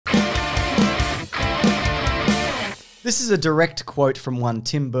This is a direct quote from one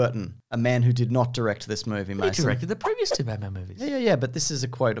Tim Burton, a man who did not direct this movie, Mason. He directed the previous two Batman movies. Yeah, but this is a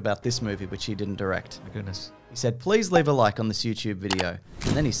quote about this movie, which he didn't direct. My goodness. He said, "Please leave a like on this YouTube video."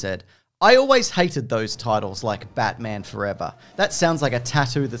 And then he said, "I always hated those titles like Batman Forever. That sounds like a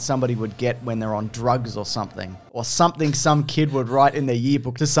tattoo that somebody would get when they're on drugs or something. Or something some kid would write in their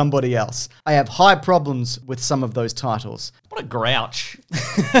yearbook to somebody else. I have high problems with some of those titles." What a grouch.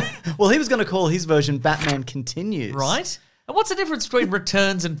 Well, he was going to call his version Batman Continues. Right? And what's the difference between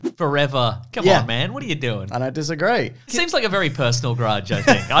Returns and Forever? Come on, man. What are you doing? And I disagree. It seems like a very personal grudge, I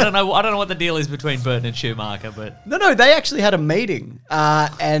think. I don't know what the deal is between Burton and Schumacher, but... No, they actually had a meeting.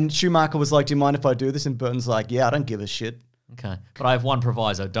 And Schumacher was like, "Do you mind if I do this?" And Burton's like, "Yeah, I don't give a shit." Okay. But I have one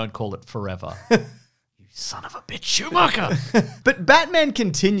proviso. Don't call it Forever. You son of a bitch, Schumacher! But Batman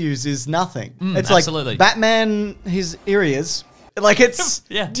Continues is nothing. It's absolutely. like Batman, his areas... Like, it's...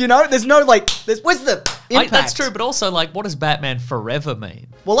 Yeah. Do you know? There's no, like... where's the impact? That's true, but also, like, what does Batman Forever mean?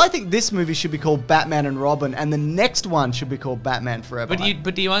 Well, I think this movie should be called Batman and Robin, and the next one should be called Batman Forever.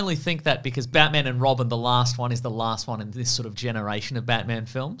 But do you only think that because Batman and Robin, the last one, is the last one in this sort of generation of Batman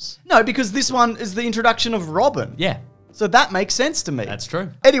films? No, because this one is the introduction of Robin. Yeah. So that makes sense to me. That's true.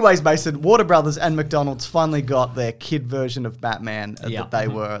 Anyways, Mason, Warner Brothers and McDonald's finally got their kid version of Batman that they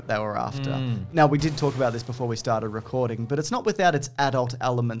were after. Now, we did talk about this before we started recording, but it's not without its adult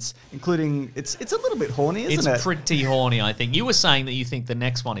elements, including it's a little bit horny, isn't it? It's pretty horny, I think. You were saying that you think the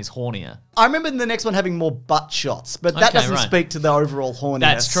next one is hornier. I remember the next one having more butt shots, but that doesn't speak to the overall horniness.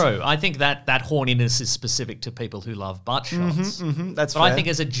 That's true. I think that horniness is specific to people who love butt shots. That's But fair. I think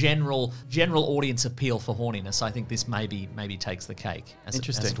as a general audience appeal for horniness, I think this maybe takes the cake, as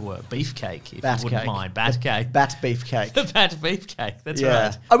it were. Beefcake, if you wouldn't mind. Bat cake. Bat beefcake. The bat beefcake, that's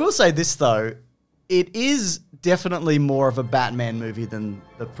right. I will say this, though. It is definitely more of a Batman movie than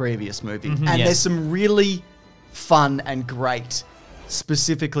the previous movie. And there's some really fun and great,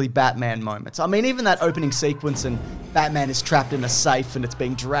 specifically Batman moments. I mean, even that opening sequence and Batman is trapped in a safe and it's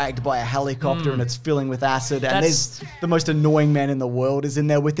being dragged by a helicopter and it's filling with acid and there's the most annoying man in the world is in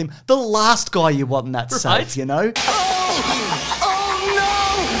there with him. The last guy you want in that safe, you know? Oh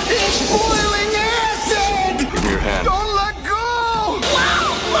no! It's boiling acid! Give me your hand. Don't let go!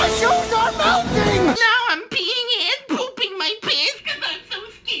 Wow! My shoes are melting! Now I'm peeing and pooping my pants because I'm so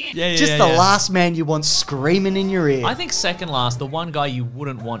scared. Just the last man you want screaming in your ear. I think second last, the one guy you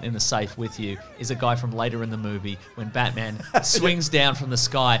wouldn't want in the safe with you is a guy from later in the movie when Batman swings down from the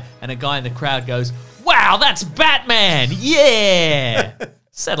sky and a guy in the crowd goes, "Wow, that's Batman! Yeah!"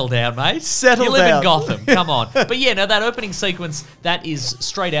 Settle down, mate. Settle down. You live down. in Gotham. Come on. But yeah, no, that opening sequence, that is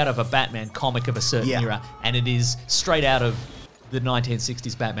straight out of a Batman comic of a certain era, and it is straight out of the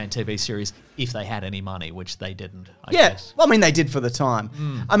 1960s Batman TV series, if they had any money, which they didn't, I guess. Well, I mean, they did for the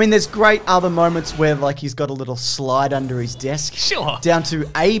time. I mean, there's great other moments where, like, he's got a little slide under his desk. Sure. Down to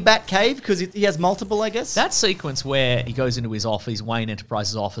a Batcave, because he has multiple, I guess. That sequence where he goes into his office, Wayne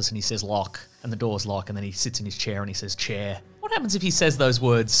Enterprises' office, and he says lock, and the door's locked, and then he sits in his chair and he says chair. What happens if he says those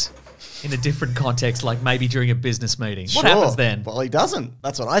words in a different context, like maybe during a business meeting? What happens then? Well, he doesn't.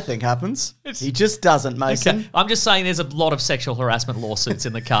 That's what I think happens. He just doesn't, Mason. Okay. I'm just saying there's a lot of sexual harassment lawsuits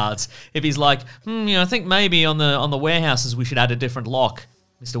in the cards. If he's like, I think maybe on the warehouses we should add a different lock.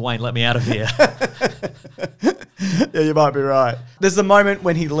 Mr. Wayne, let me out of here. Yeah, you might be right. There's the moment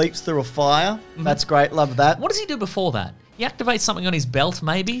when he leaps through a fire. That's great. Love that. What does he do before that? He activates something on his belt,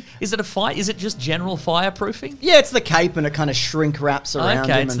 maybe? Is it a fire? Is it just general fireproofing? Yeah, it's the cape and it kind of shrink wraps around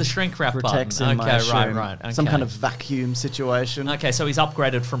him. Okay, it's the shrink wrap protects button. him, I assume. Right. Okay. Some kind of vacuum situation. Okay, so he's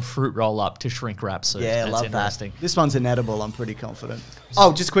upgraded from fruit roll up to shrink wrap suit. Yeah, That's love interesting. that. This one's inedible, I'm pretty confident.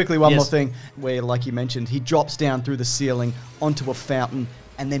 Oh, just quickly, one Yes. more thing. Where, like you mentioned, he drops down through the ceiling onto a fountain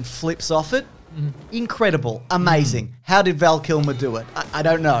and then flips off it. Incredible. Amazing. How did Val Kilmer do it? I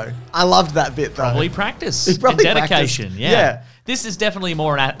don't know. I loved that bit, though. Probably practice. He probably and dedication. practiced. Yeah. This is definitely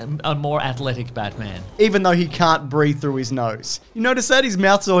a more athletic Batman. Even though he can't breathe through his nose. You notice that? His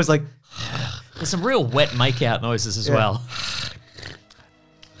mouth's always like... There's some real wet makeout noises as well.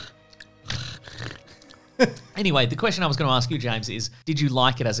 Anyway, the question I was going to ask you, James, is did you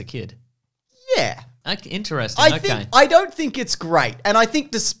like it as a kid? Yeah. Okay, interesting. I don't think it's great. And I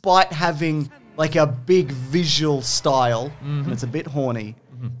think despite having like a big visual style, and it's a bit horny,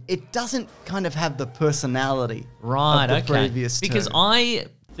 it doesn't kind of have the personality of the previous two. Because I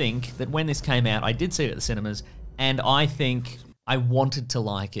think that when this came out, I did see it at the cinemas, and I think I wanted to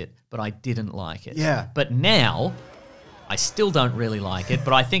like it, but I didn't like it. Yeah. But now, I still don't really like it,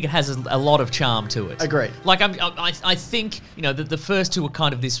 but I think it has a lot of charm to it. Agreed. Like I think, that the first two were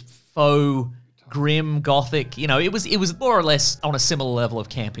kind of this faux grim, gothic. You know, it was more or less on a similar level of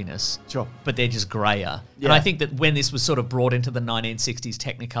campiness. Sure. But they're just grayer. Yeah. And I think that when this was sort of brought into the 1960s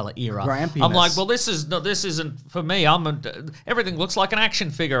Technicolor era, Grampiness. I'm like, well, this isn't for me. Everything looks like an action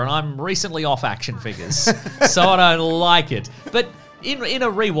figure, and I'm recently off action figures, so I don't like it. But in a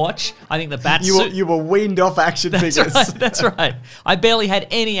rewatch, I think the bat suit... You were weaned off action figures. That's right. I barely had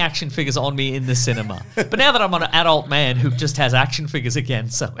any action figures on me in the cinema. But now that I'm an adult man who just has action figures again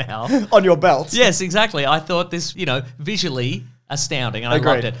somehow... On your belt. Yes, exactly. I thought this, visually astounding, and I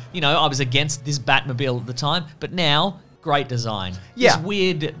loved it. I was against this Batmobile at the time, but now... Great design. Yeah. This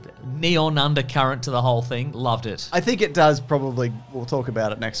weird neon undercurrent to the whole thing. Loved it. I think it does probably, we'll talk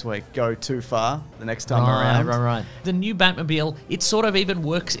about it next week, go too far the next time around. Right. The new Batmobile, it sort of even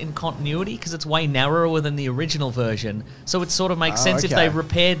works in continuity because it's way narrower than the original version. So it sort of makes sense if they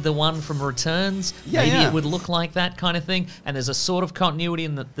repaired the one from Returns. Maybe it would look like that kind of thing. And there's a sort of continuity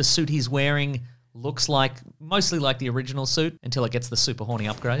in the suit he's wearing. Looks mostly like the original suit until it gets the super horny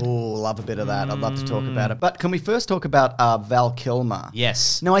upgrade. Oh, love a bit of that. I'd love to talk about it. But can we first talk about Val Kilmer?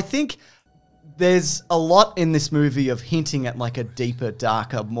 Yes. Now, I think there's a lot in this movie of hinting at like a deeper,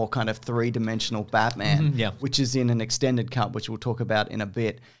 darker, more kind of three-dimensional Batman, which is in an extended cut, which we'll talk about in a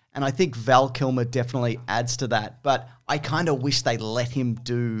bit. And I think Val Kilmer definitely adds to that. But I kind of wish they let him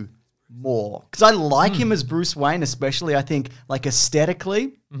do more. Because I like him as Bruce Wayne, especially. I think, like,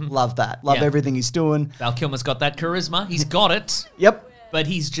 aesthetically, love that. Love everything he's doing. Val Kilmer's got that charisma. He's got it. Yep. But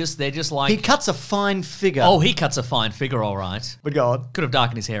they're just like... He cuts a fine figure. Oh, he cuts a fine figure, all right. But go on. Could have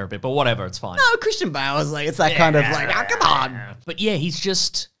darkened his hair a bit, but whatever, it's fine. No, Christian Bale's like, it's that kind of like, oh, come on. But yeah, he's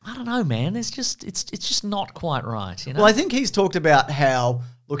just... I don't know, man. It's just not quite right, Well, I think he's talked about how,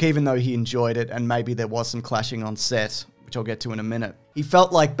 look, even though he enjoyed it and maybe there was some clashing on set, which I'll get to in a minute, he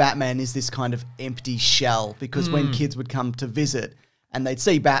felt like Batman is this kind of empty shell because when kids would come to visit and they'd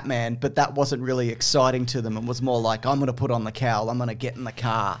see Batman, but that wasn't really exciting to them. It was more like, I'm going to put on the cowl, I'm going to get in the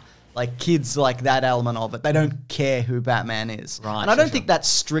car. Like, kids like that element of it. They don't care who Batman is. Right, and I don't think that's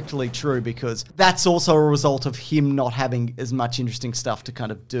strictly true because that's also a result of him not having as much interesting stuff to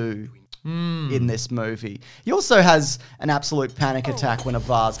kind of do in this movie. He also has an absolute panic attack when a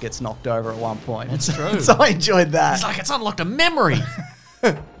vase gets knocked over at one point. That's true. So I enjoyed that. It's like it's unlocked a memory.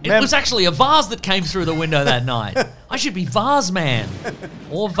 It was actually a vase that came through the window that night. I should be Vase Man.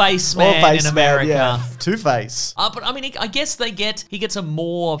 Or Vase Man in America. Yeah. Two-Face. But I mean, I guess he gets a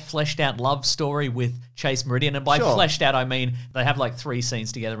more fleshed out love story with Chase Meridian. And by fleshed out, I mean they have like 3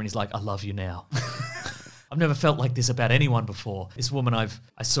 scenes together and he's like, I love you now. I've never felt like this about anyone before. This woman I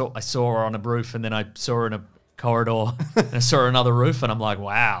saw her on a roof and then I saw her in a corridor and I saw her on another roof and I'm like,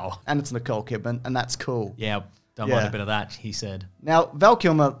 wow. And it's Nicole Kidman and that's cool. Yeah, don't mind a bit of that, he said. Now, Val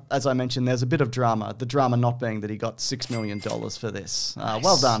Kilmer, as I mentioned, there's a bit of drama. The drama not being that he got $6 million for this. Nice.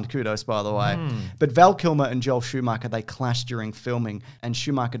 Well done. Kudos, by the way. But Val Kilmer and Joel Schumacher, they clashed during filming and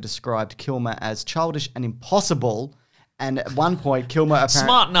Schumacher described Kilmer as childish and impossible. And at one point, Kilmer apparently...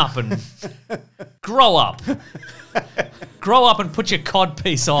 Smarten up and grow up. Grow up and put your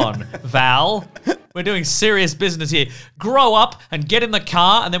codpiece on, Val. We're doing serious business here. Grow up and get in the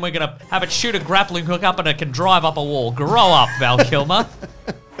car, and then we're going to have it shoot a grappling hook up and it can drive up a wall. Grow up, Val Kilmer.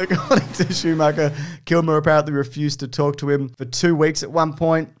 According to Schumacher, Kilmer apparently refused to talk to him for 2 weeks at one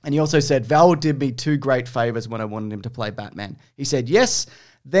point. And he also said, Val did me 2 great favors when I wanted him to play Batman. He said, yes.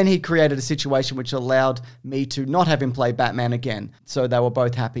 Then he created a situation which allowed me to not have him play Batman again. So they were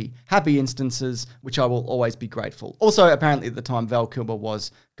both happy. Happy instances, which I will always be grateful. Also, apparently at the time, Val Kilmer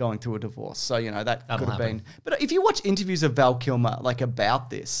was going through a divorce. So, that could have been. But if you watch interviews of Val Kilmer, like, about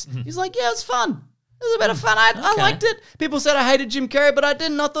this, he's like, yeah, it was fun. It was a bit of fun. I liked it. People said I hated Jim Carrey, but I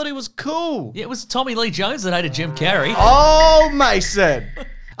didn't. I thought he was cool. Yeah, it was Tommy Lee Jones that hated Jim Carrey. Oh, Mason.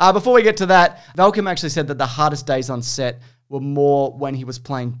 Before we get to that, Val Kilmer actually said that the hardest days on set were more when he was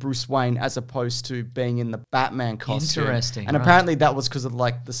playing Bruce Wayne as opposed to being in the Batman costume. Interesting. And apparently that was because of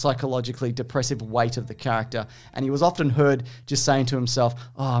like the psychologically depressive weight of the character. And he was often heard just saying to himself,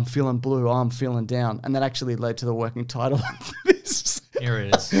 oh, I'm feeling blue, oh, I'm feeling down. And that actually led to the working title of this. Here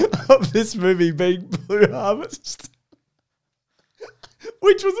it is. Of this movie being Blue Harvest.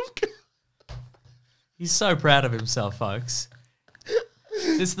 Which was... He's so proud of himself, folks.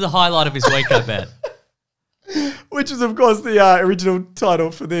 This is the highlight of his week, I bet. Which is, of course, the original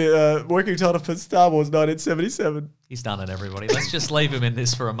title for the working title for Star Wars 1977. He's done it, everybody. Let's just leave him in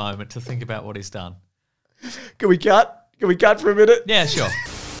this for a moment to think about what he's done. Can we cut? Can we cut for a minute? Yeah, sure.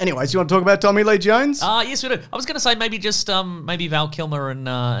 Anyways, you want to talk about Tommy Lee Jones? Yes, we do. I was going to say maybe just maybe Val Kilmer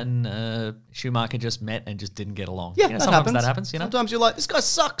and Schumacher just met and just didn't get along. Yeah, sometimes that happens. Sometimes you're like, this guy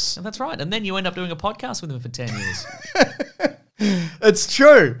sucks. And that's right. And then you end up doing a podcast with him for 10 years. It's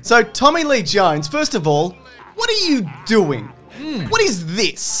true. So Tommy Lee Jones, first of all, what are you doing? What is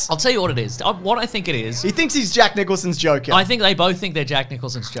this? I'll tell you what it is. What I think it is. He thinks he's Jack Nicholson's Joker. I think they both think they're Jack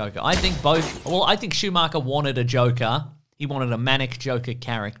Nicholson's Joker. I think Schumacher wanted a Joker. He wanted a manic Joker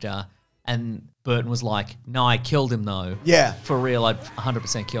character. And Burton was like, no, I killed him though. Yeah. For real, I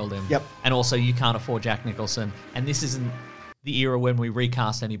 100% killed him. Yep. And also, you can't afford Jack Nicholson. And this isn't the era when we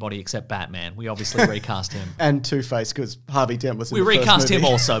recast anybody except Batman. We obviously recast him. And Two-Face, because Harvey Dent was in the We first recast movie.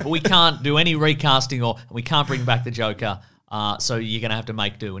 him also, but we can't do any recasting or we can't bring back the Joker. So you're going to have to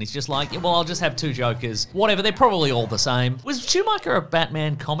make do. And he's just like, yeah, well, I'll just have two Jokers. Whatever, they're probably all the same. Was Schumacher a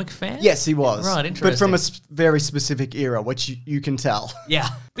Batman comic fan? Yes, he was. Right, interesting. But from a very specific era, which you can tell. Yeah,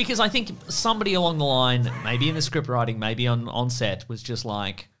 because I think somebody along the line, maybe in the script writing, maybe on set, was just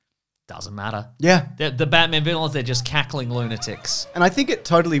like, doesn't matter. Yeah. The Batman villains, they're just cackling lunatics. And I think it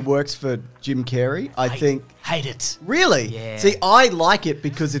totally works for Jim Carrey. I think... Hate it. Really? Yeah. See, I like it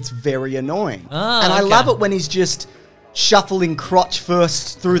because it's very annoying. Oh, and I okay. love it when he's just shuffling crotch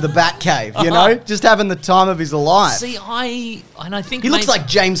first through the Batcave, you know? Just having the time of his life. See, I think He looks like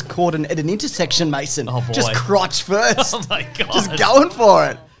James Corden at an intersection, Mason. Oh, boy. Just crotch first. Oh my God. Just going for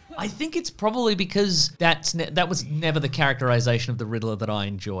it. I think it's probably because that was never the characterization of the Riddler that I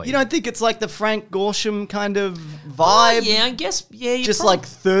enjoyed. You don't think it's like the Frank Gorshin kind of vibe? Yeah, I guess, yeah. Just like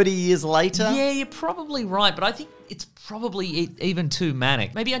 30 years later? Yeah, you're probably right, but I think it's probably even too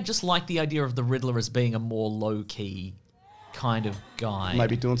manic. Maybe I just like the idea of the Riddler as being a more low-key kind of guy.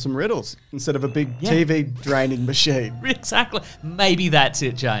 Maybe doing some riddles instead of a big TV draining machine. Exactly. Maybe that's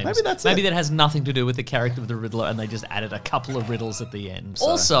it, James. Maybe that's Maybe it. that has nothing to do with the character of the Riddler and they just added a couple of riddles at the end.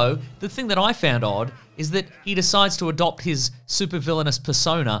 Also, the thing that I found odd is that he decides to adopt his supervillainous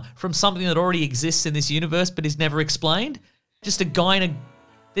persona from something that already exists in this universe but is never explained. Just a guy in a...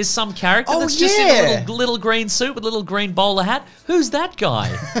 There's some character that's just in a little green suit with a little green bowler hat. Who's that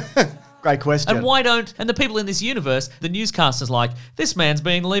guy? Great question. And why don't... And the people in this universe, the newscaster's like, this man's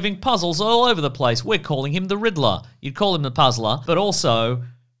been leaving puzzles all over the place. We're calling him the Riddler. You'd call him the Puzzler, but also...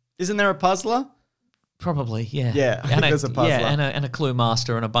 Isn't there a puzzler? Probably, yeah. Yeah, I think there's a puzzler. Yeah, and a clue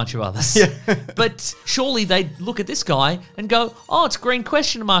master and a bunch of others. Yeah. But surely they'd look at this guy and go, oh, it's green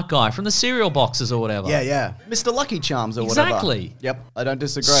question mark guy from the cereal boxes or whatever. Yeah. Mr. Lucky Charms or whatever. Exactly. Yep, I don't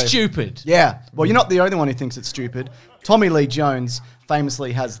disagree. Stupid. Yeah. Well, you're not the only one who thinks it's stupid. Tommy Lee Jones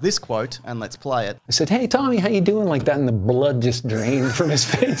famously has this quote, and let's play it. I said, hey, Tommy, how you doing? Like that, and the blood just drained from his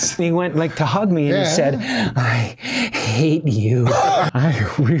face. And he went like to hug me, and he said, I hate you.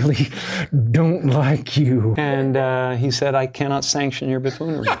 I really don't like you. And he said, I cannot sanction your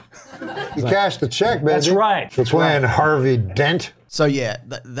buffoonery. You cashed the check, baby. That's right. Between Harvey Dent. So yeah,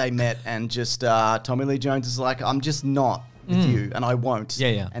 they met, and just Tommy Lee Jones is like, I'm just not with you, and I won't.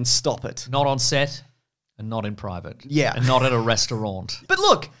 Yeah. And stop it. Not on set and not in private. Yeah. And not at a restaurant. But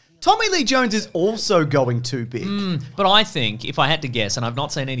look, Tommy Lee Jones is also going too big. But I think, if I had to guess, and I've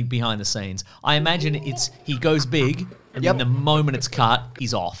not seen any behind the scenes, I imagine he goes big, and then the moment it's cut,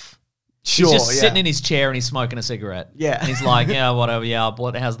 he's off. Sure, he's just sitting in his chair and he's smoking a cigarette. Yeah. And he's like, yeah, whatever, yeah,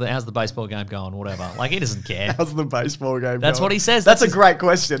 how's the baseball game going, whatever. Like, he doesn't care. How's the baseball game That's going? what he says. That's a great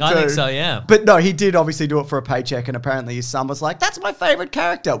question, too. I think so, yeah. But no, he did obviously do it for a paycheck, and apparently his son was like, that's my favorite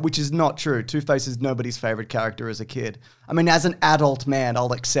character, which is not true. Two-Face is nobody's favorite character as a kid. I mean, as an adult man,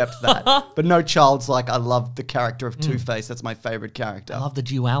 I'll accept that. But no child's like, I love the character of Two-Face. That's my favorite character. I love the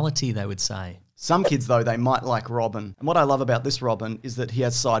duality, they would say. Some kids, though, they might like Robin. And what I love about this Robin is that he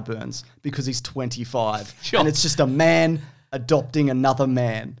has sideburns because he's 25. Sure. And it's just a man adopting another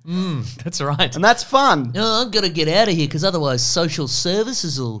man. That's right. And that's fun. Oh, I've got to get out of here because otherwise social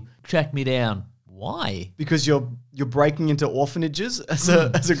services will track me down. Why? Because you're breaking into orphanages as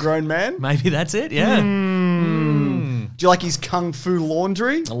a grown man. Maybe that's it, yeah. Do you like his kung fu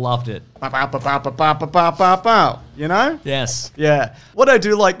laundry? I loved it. You know? Yes. Yeah. What I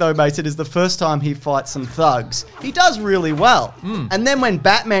do like though, Mason, is the first time he fights some thugs, he does really well. And then when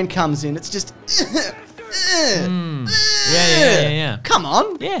Batman comes in, it's just... Yeah. Come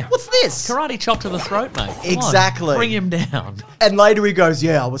on. Yeah. What's this? Karate chop to the throat, mate. Come on, Exactly. bring him down. And later he goes,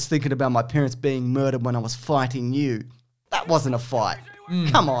 yeah, I was thinking about my parents being murdered when I was fighting you. That wasn't a fight.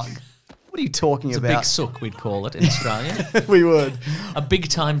 Come on. What are you talking It's a about? big sook, we'd call it in Australia. We would. A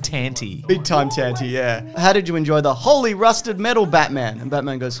big-time tanty. Big time tanty, yeah. How did you enjoy the holy rusted metal Batman? And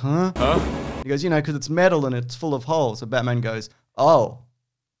Batman goes, huh? He goes, because it's metal and it's full of holes. And Batman goes, oh.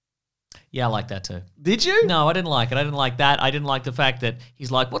 Yeah, I like that too. Did you? No, I didn't like it. I didn't like that. I didn't like the fact that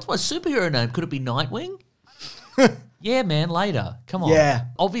he's like, what's my superhero name? Could it be Nightwing? Yeah, man, later. Come on. Yeah.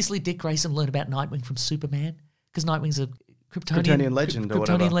 Obviously, Dick Grayson learned about Nightwing from Superman because Nightwing's a Kryptonian legend or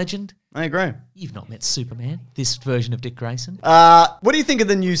whatever. Kryptonian legend. I agree. You've not met Superman, this version of Dick Grayson. What do you think of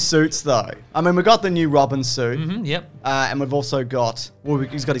the new suits, though? I mean, we got the new Robin suit. Yep. And we've also got, well,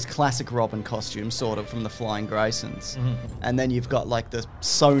 he's got his classic Robin costume, sort of, from the Flying Graysons. And then you've got, like, the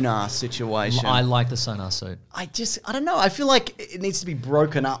sonar situation. I like the sonar suit. I don't know. I feel like it needs to be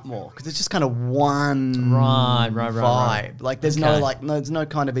broken up more, because it's just kind of one vibe. Like, there's there's no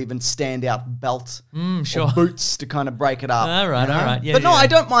kind of even standout belt or boots to kind of break it up. All right. Yeah, but no, I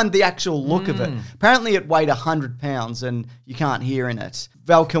don't mind the actual look of it. Apparently it weighed 100 pounds and you can't hear in it.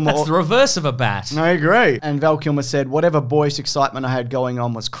 Val Kilmer... That's the reverse of a bat. I agree. And Val Kilmer said, whatever boyish excitement I had going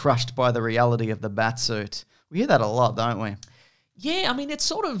on was crushed by the reality of the bat suit. We hear that a lot, don't we? Yeah, I mean, it's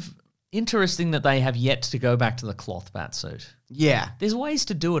sort of interesting that they have yet to go back to the cloth bat suit. Yeah. There's ways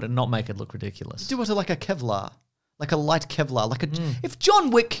to do it and not make it look ridiculous. Do it like a Kevlar. Like a light Kevlar. Like if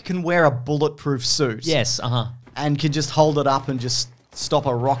John Wick can wear a bulletproof suit... Yes, and can just hold it up and just stop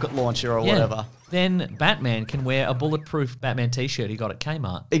a rocket launcher or whatever... Then Batman can wear a bulletproof Batman t-shirt he got at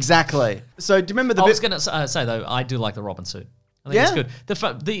Kmart. Exactly. So do you remember the... I was going to say, though, I do like the Robin suit. I think it's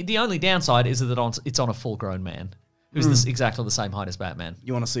good. The only downside is that it's on a full-grown man who's exactly the same height as Batman.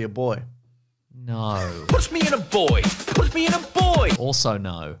 You want to see a boy? No. Push me in a boy. Push me in a boy. Also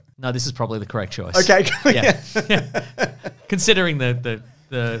no. No, this is probably the correct choice. Okay. Yeah. Considering the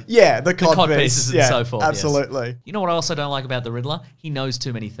cod pieces and so forth. Absolutely. Yes. You know what I also don't like about the Riddler? He knows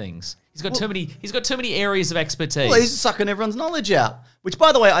too many things. He's got too many areas of expertise. Well, he's sucking everyone's knowledge out, which,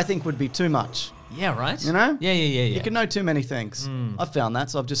 by the way, I think would be too much. Yeah, right? You know? Yeah. You can know too many things. I've found that,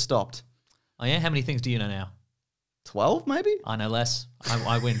 so I've just stopped. Oh, yeah? How many things do you know now? 12, maybe? I know less.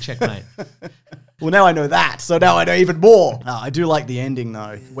 I win. Checkmate. Well, now I know that, so now I know even more. I do like the ending,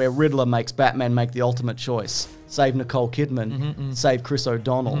 though, where Riddler makes Batman make the ultimate choice. Save Nicole Kidman, save Chris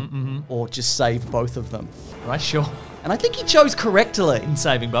O'Donnell, or just save both of them. Right, sure. And I think he chose correctly. In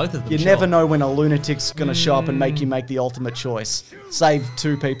saving both of them, You never know when a lunatic's going to show up and make you make the ultimate choice. Save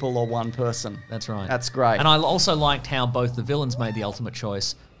 2 people or 1 person. That's right. That's great. And I also liked how both the villains made the ultimate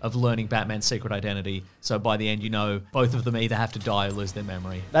choice of learning Batman's secret identity. So by the end, you know, both of them either have to die or lose their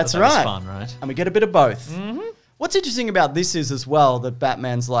memory. That's right. right. Fun, right? And we get a bit of both. What's interesting about this is as well that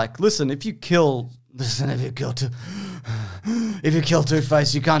Batman's like, listen, if you kill Two-Face,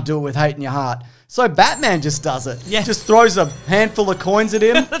 you can't do it with hate in your heart. So Batman just does it. Yeah. Just throws a handful of coins at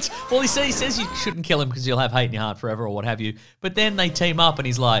him. Well, he says you shouldn't kill him because you'll have hate in your heart forever or what have you. But then they team up and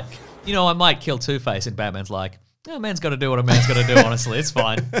he's like, you know, I might kill Two-Face. And Batman's like, oh, a man's got to do what a man's got to do, honestly. It's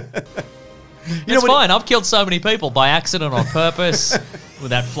fine. It's fine. I've killed so many people by accident, on purpose, with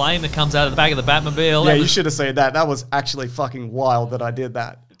that flame that comes out of the back of the Batmobile. Yeah, you should have seen that. That was actually fucking wild that I did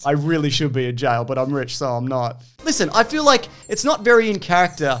that. I really should be in jail, but I'm rich, so I'm not. Listen, I feel like it's not very in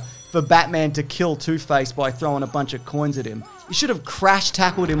character for Batman to kill Two-Face by throwing a bunch of coins at him. You should have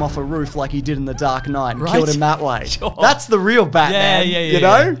crash-tackled him off a roof like he did in The Dark Knight and killed him that way. Sure. That's the real Batman, you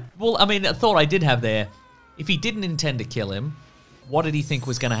know? Well, I mean, a thought I did have there, if he didn't intend to kill him, what did he think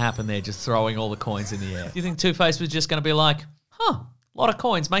was going to happen there, just throwing all the coins in the air? Do you think Two-Face was just going to be like, a lot of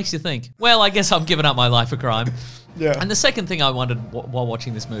coins, makes you think, well, I guess I'm giving up my life for crime. Yeah. And the second thing I wondered while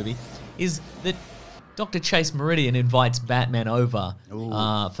watching this movie is that Dr. Chase Meridian invites Batman over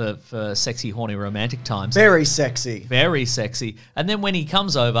for sexy, horny, romantic times. Very sexy. Very sexy. And then when he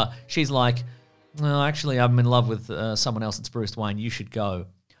comes over, she's like, well, actually, I'm in love with someone else. It's Bruce Wayne. You should go.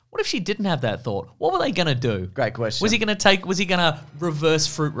 What if she didn't have that thought? What were they going to do? Great question. Was he going to reverse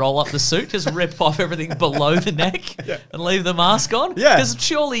fruit roll up the suit, just rip off everything below the neck and leave the mask on? Yeah. Because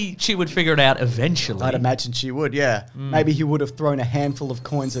surely she would figure it out eventually. I'd imagine she would, yeah. Maybe he would have thrown a handful of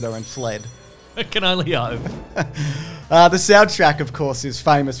coins at her and fled. I can only hope. The soundtrack, of course, is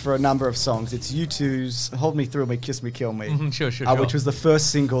famous for a number of songs. It's U2's Hold Me, Thrill Me, Kiss Me, Kill Me. Sure. Which was the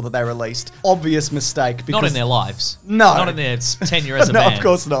first single that they released. Obvious mistake. Because not in their lives. No. Not in their tenure as a no, band. No, of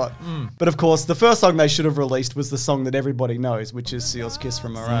course not. But of course, the first song they should have released was the song that everybody knows, which is Seal's Kiss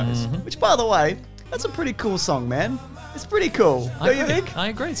from a Rose. Which, by the way, that's a pretty cool song, man. It's pretty cool. Don't you think? I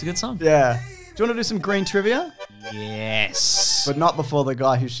agree. It's a good song. Yeah. Do you want to do some green trivia? Yes. But not before the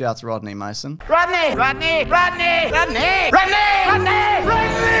guy who shouts Rodney, Mason. Rodney! Rodney! Rodney! Rodney! Rodney! Rodney!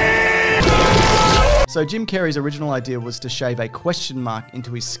 Rodney! So Jim Carrey's original idea was to shave a question mark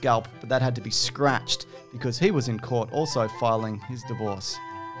into his scalp, but that had to be scratched because he was in court also filing his divorce,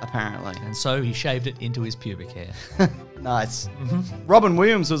 apparently. And so he shaved it into his pubic hair. Nice. Robin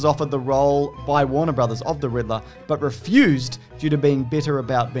Williams was offered the role by Warner Brothers of the Riddler, but refused due to being bitter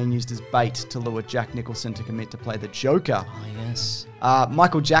about being used as bait to lure Jack Nicholson to commit to play the Joker. Oh, yes.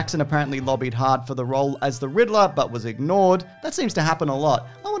 Michael Jackson apparently lobbied hard for the role as the Riddler, but was ignored. That seems to happen a lot.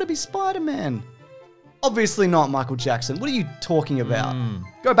 I want to be Spider-Man. Obviously not Michael Jackson. What are you talking about?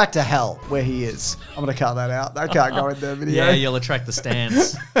 Go back to hell where he is. I'm going to cut that out. That can't go in the video. Yeah, you'll attract the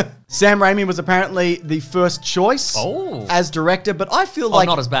stands. Sam Raimi was apparently the first choice as director, but I feel like...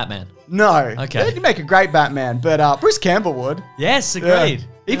 not as Batman. No. Okay. He'd make a great Batman, but Bruce Campbell would. Yes, agreed.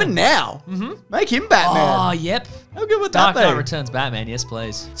 Even now. Make him Batman. Oh, yep. How good would Dark that be? Knight Returns Batman, yes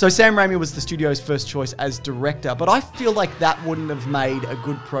please. So Sam Raimi was the studio's first choice as director, but I feel like that wouldn't have made a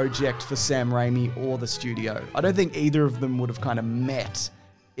good project for Sam Raimi or the studio. I don't think either of them would have kind of met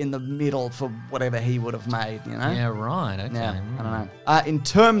in the middle for whatever he would have made, you know? Yeah, right, okay. Yeah, I don't know. In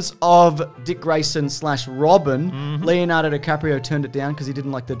terms of Dick Grayson / Robin, Leonardo DiCaprio turned it down because he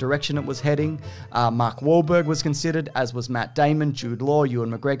didn't like the direction it was heading. Mark Wahlberg was considered, as was Matt Damon, Jude Law,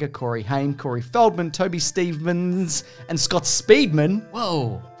 Ewan McGregor, Corey Haim, Corey Feldman, Toby Stevens, and Scott Speedman.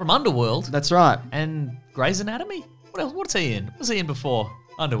 Whoa, from Underworld. That's right. And Grey's Anatomy? What else? What's he in? What was he in before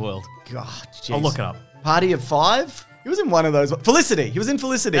Underworld? God, jeez. I'll look it up. Party of Five? He was in one of those. Felicity. He was in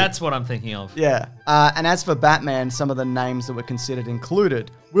Felicity. That's what I'm thinking of. Yeah. And as for Batman, some of the names that were considered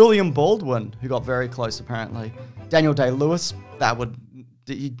included William Baldwin, who got very close apparently. Daniel Day-Lewis, that would...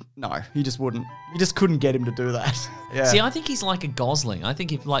 No, he just wouldn't. You just couldn't get him to do that. Yeah. See, I think he's like a Gosling. I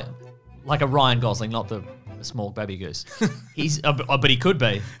think if like a Ryan Gosling, not the small baby goose. But he could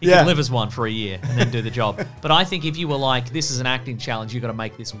be. He could live as one for a year and then do the job. But I think if you were like, this is an acting challenge, you've got to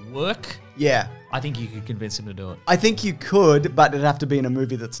make this work. Yeah. I think you could convince him to do it. I think you could, but it'd have to be in a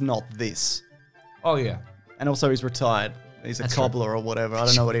movie that's not this. Oh, yeah. And also he's retired. He's a cobbler or whatever. I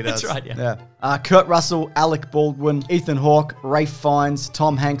don't know what he does. That's right, yeah. Kurt Russell, Alec Baldwin, Ethan Hawke, Ralph Fiennes,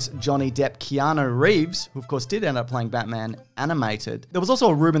 Tom Hanks, Johnny Depp, Keanu Reeves, who of course did end up playing Batman animated. There was also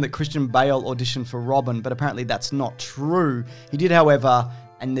a rumor that Christian Bale auditioned for Robin, but apparently that's not true. He did, however,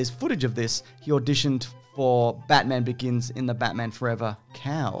 and there's footage of this, he auditioned for Batman Begins in the Batman Forever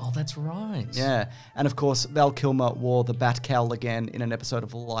cowl. Oh, that's right. Yeah. And of course, Val Kilmer wore the Bat cowl again in an episode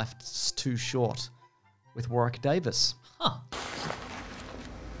of Life's Too Short with Warwick Davis. Huh.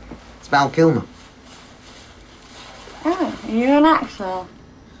 It's Val Kilmer. Oh, you're an actor.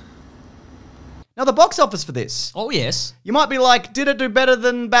 Now, the box office for this. Oh, yes. You might be like, did it do better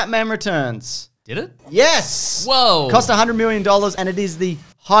than Batman Returns? Did it? Yes! Whoa. Cost $100 million, and it is the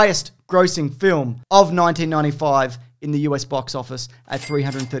highest grossing film of 1995 in the US box office at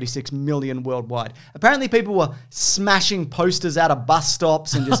 $336 million worldwide. Apparently people were smashing posters out of bus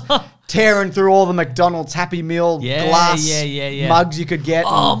stops and just tearing through all the McDonald's Happy Meal glass mugs you could get.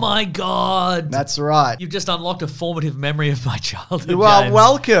 Oh my God. That's right. You've just unlocked a formative memory of my childhood, You are James.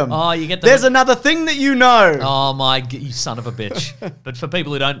 welcome. Oh, you get There's another thing that you know. Oh my, you son of a bitch. But for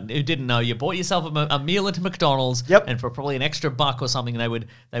people who didn't know, you bought yourself a meal at McDonald's, and for probably an extra $1 or something,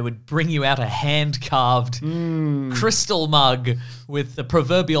 they would bring you out a hand-carved crystal mug with the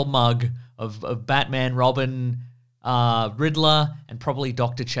proverbial mug of Batman, Robin, Riddler, and probably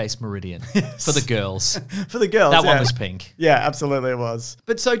Dr. Chase Meridian for the girls. For the girls, That one was pink. Yeah, absolutely it was.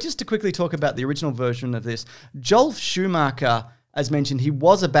 But so just to quickly talk about the original version of this, Joel Schumacher, as mentioned, he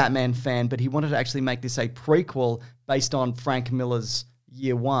was a Batman fan, but he wanted to actually make this a prequel based on Frank Miller's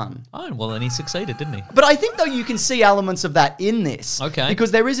Year One. Oh, well, then he succeeded, didn't he? But I think, though, you can see elements of that in this. Okay.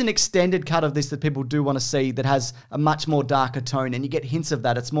 Because there is an extended cut of this that people do want to see that has a much more darker tone, and you get hints of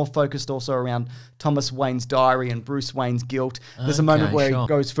that. It's more focused also around Thomas Wayne's diary and Bruce Wayne's guilt. There's a moment where he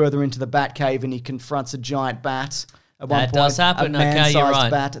goes further into the Batcave and he confronts a giant bat. At one point, does happen. A Okay, man-sized you're right.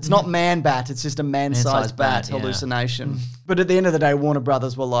 bat. It's not man-bat, it's just a man-sized bat hallucination. But at the end of the day, Warner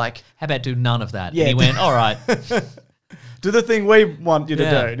Brothers were like... How about do none of that? Yeah. And he went, all right. Do the thing we want you to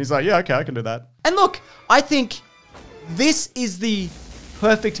do. And he's like, yeah, okay, I can do that. And look, I think this is the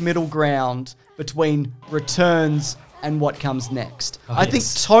perfect middle ground between Returns and what comes next. I think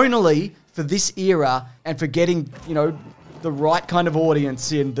tonally, for this era, and for getting, the right kind of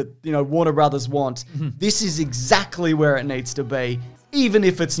audience in that, Warner Brothers want, this is exactly where it needs to be, even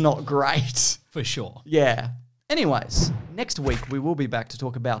if it's not great. For sure. Yeah. Anyways, next week we will be back to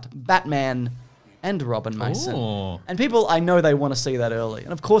talk about Batman and Robin Mason. Ooh. And people, I know they want to see that early.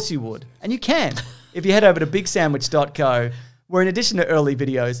 And of course you would. And you can. If you head over to bigsandwich.co, where in addition to early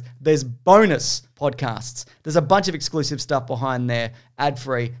videos, there's bonus podcasts. There's a bunch of exclusive stuff behind there,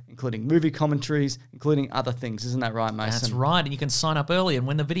 ad-free, including movie commentaries, including other things. Isn't that right, Mason? That's right. And you can sign up early. And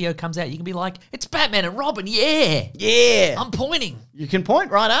when the video comes out, you can be like, it's Batman and Robin. Yeah. Yeah. I'm pointing. You can point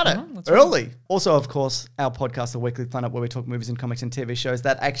right at it. Early. Right. Also, of course, our podcast, The Weekly Planet, where we talk movies and comics and TV shows,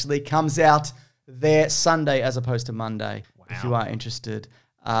 that actually comes out there Sunday as opposed to Monday, if you are interested.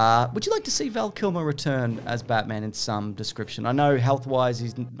 Would you like to see Val Kilmer return as Batman in some description? I know health-wise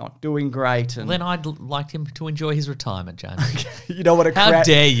he's not doing great. And Then I'd like him to enjoy his retirement, James. you don't want to. How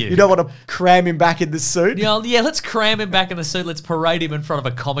dare you? You don't want to cram him back in the suit. Yeah, let's cram him back in the suit. Let's parade him in front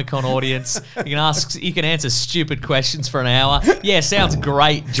of a Comic-Con audience. You can answer stupid questions for an hour. Yeah, sounds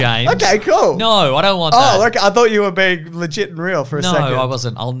great, James. Okay, cool. No, I don't want that. Oh, okay. I thought you were being legit and real for a second. No, I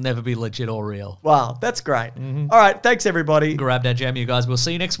wasn't. I'll never be legit or real. Wow, that's great. All right, thanks everybody. Grab that jam, you guys. We'll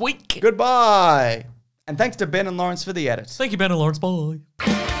see you next week. Goodbye. And thanks to Ben and Lawrence for the edit. Thank you, Ben and Lawrence. Bye.